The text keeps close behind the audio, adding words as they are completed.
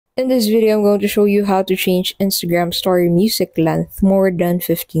In this video, I'm going to show you how to change Instagram story music length more than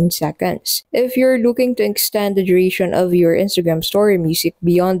 15 seconds. If you're looking to extend the duration of your Instagram story music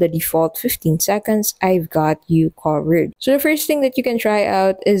beyond the default 15 seconds, I've got you covered. So the first thing that you can try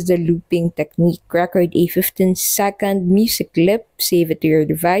out is the looping technique. Record a 15-second music clip, save it to your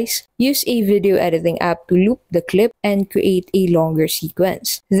device, use a video editing app to loop the clip, and create a longer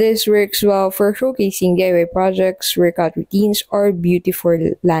sequence. This works well for showcasing DIY projects, workout routines, or beautiful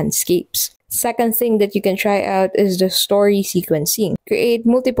landscapes. Second thing that you can try out is the story sequencing. Create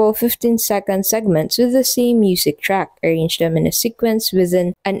multiple 15-second segments with the same music track. Arrange them in a sequence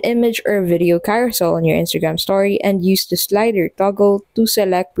within an image or video carousel on your Instagram story and use the slider toggle to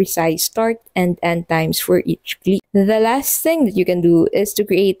select precise start and end times for each clip. The last thing that you can do is to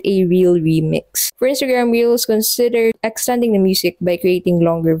create a reel remix. For Instagram Reels, consider extending the music by creating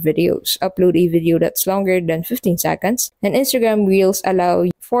longer videos. Upload a video that's longer than 15 seconds, and Instagram Reels allow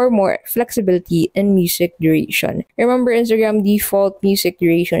for more flexibility in music duration. Remember, Instagram default music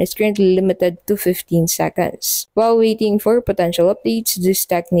duration is currently limited to 15 seconds. While waiting for potential updates, these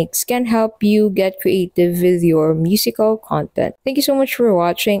techniques can help you get creative with your musical content. Thank you so much for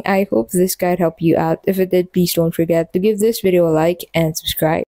watching. I hope this guide helped you out. If it did, please don't forget to give this video a like and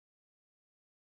subscribe.